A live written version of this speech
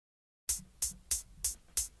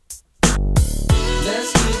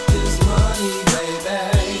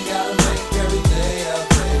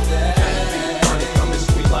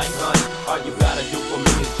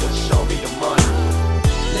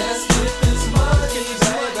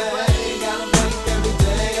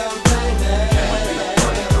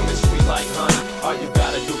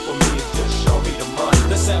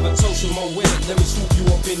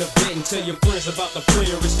honest about the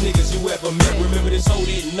clearest niggas you ever met. Remember this hoe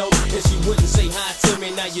didn't know me, and she wouldn't say hi to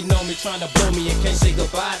me. Now you know me, trying to blow me and can't say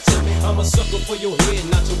goodbye to me. I'm a sucker for your head,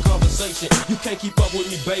 not your conversation. You can't keep up with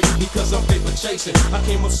me, baby, because I'm paper chasing. I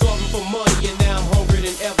came up starving for money, and now I'm hungrier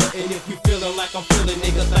than ever. And if you feeling like I'm feeling,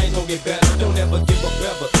 nigga, things gon' get better. Don't ever give up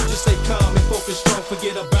ever. Just stay calm and focus strong.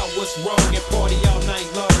 Forget about what's wrong and party all night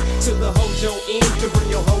long. Till the hojo end, you can bring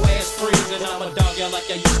your whole ass friends. And I'm a dog out like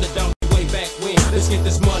I used to dog way back when. Let's get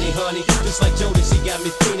this money, honey. Just like Jodeci got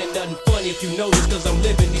me feeling nothing funny if you notice. Cause I'm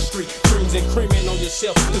living these street dreams and creaming on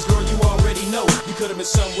yourself. Cause girl, you already know you could've been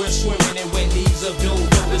somewhere swimming in wet leaves of dough.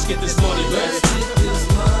 Let's get this money, baby. Let's get this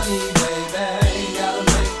money, baby. Gotta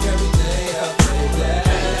make every day a payday.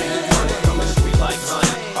 Money coming sweet like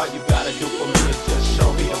honey. All you gotta do for me is just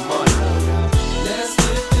show me the money. Let's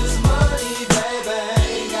get this money,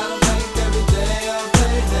 baby. Gotta make every day a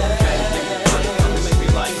payday. Money coming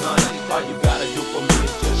sweet like honey. All you gotta do for me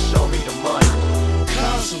is just show me the money.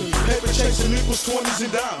 Constantly, paper chasing equals 20s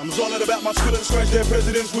and dimes. All that about my skill and scratch that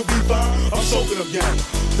presidents will be fine. I'm soaking up game.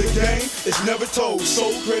 The game is never told.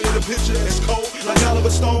 Soul created a picture, it's cold like Oliver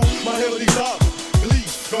Stone. My heavenly father,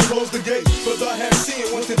 please don't close the gate. Cause I have sin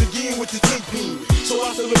once and again with the kingpin. So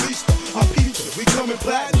I said, Lavista, I'm Peter, we coming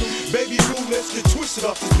platinum. Baby blue, let's get twisted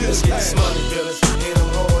off this business. Let's get this money, builders. Hit them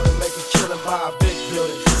hard and make a killing, buy a big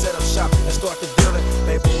building. Set up shop and start the building.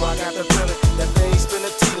 Baby, boy, I got the feeling. That thing spin a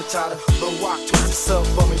teeter-totter. Lil' Rock twist this up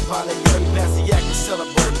for me, partner. Yeah, pass the yak and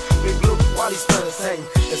celebrate. Big blue, while these fellas hating.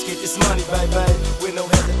 Let's get this money, baby. With no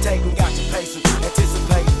hesitating, got you pacing,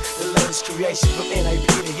 anticipating the latest creation from NAP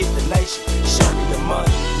to hit the nation. Show me the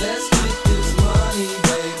money. Let's get this money,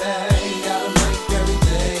 baby. Gotta make every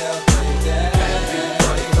day a payday.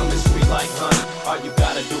 Money coming sweet like honey. All you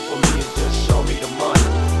gotta do for me is just show me the money.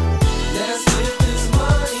 Let's get this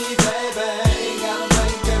money, baby. Gotta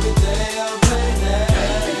make every day a payday.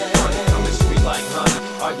 Money coming sweet like honey.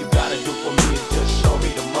 All you gotta do for me is just show me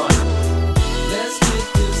the money. Let's get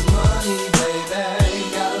this money,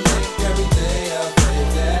 baby. Gotta make every day a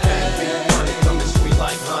payday. Money coming sweet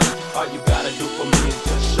like honey. All you gotta do for me is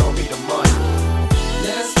just show me the money.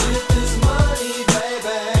 Let's get this money,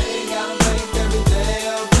 baby. Gotta make every day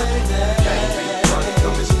a payday. Money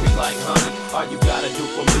coming sweet like honey. All you gotta do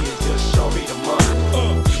for me is just show me the money.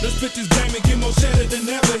 Let's spit this game and get more cheddar than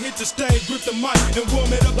ever. Hit the stage, grip the mic, and warm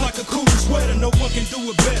it up like a cool sweater. No one can do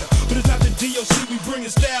it better. But it's not the DOC, we bringin'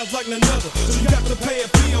 styles like none other. So you got to pay a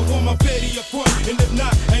fee, I want my petty up front. And if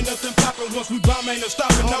not, ain't nothing poppin'. Once we bomb, ain't no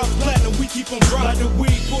stopping. All the platinum, we keep on dropping. Like the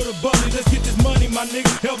weed for the bubbly, let's get this money, my nigga.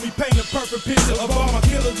 Help me paint a perfect picture of all my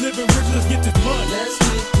killers living rich. Let's get this money. Let's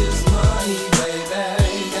get this money,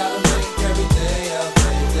 baby. Gotta make every day a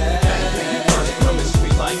payday. Money coming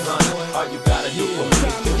sweet like honey. All you gotta do for me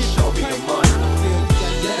is just show me the money.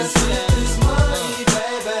 Let's get this money,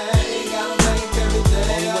 baby. Gotta make every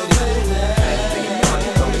day a payday. Money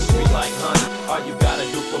coming sweet like honey. All you gotta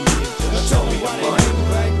do for me is just show me the money.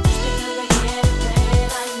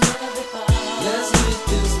 Let's get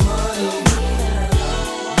this money.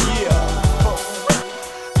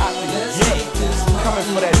 Let's get this money. Coming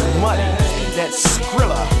for that money, that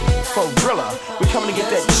Skrilla, for Grilla. We coming to get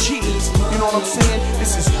that cheese. You know what I'm saying?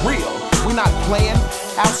 This is real. We not playing.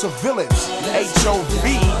 House of Villains, HOV.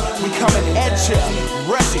 We coming at you,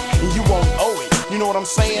 rush it, and you won't owe it. You know what I'm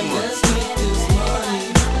saying? Let's get this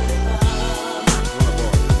money.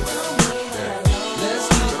 Let's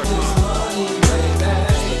get this money, baby.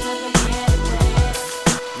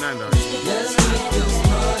 Let's get this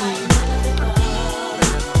money.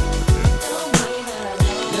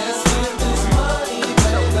 Let's get this money,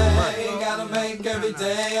 baby. Gotta make every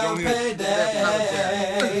day a payday.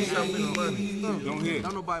 Don't hit.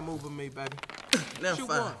 Don't nobody move with me, baby. Now Shoot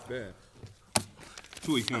fine. one. Bad.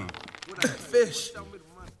 Two he come. Fish.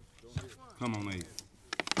 Come on, Ace.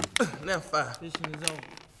 Now fine.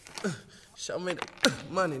 Show me the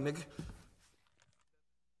money, nigga.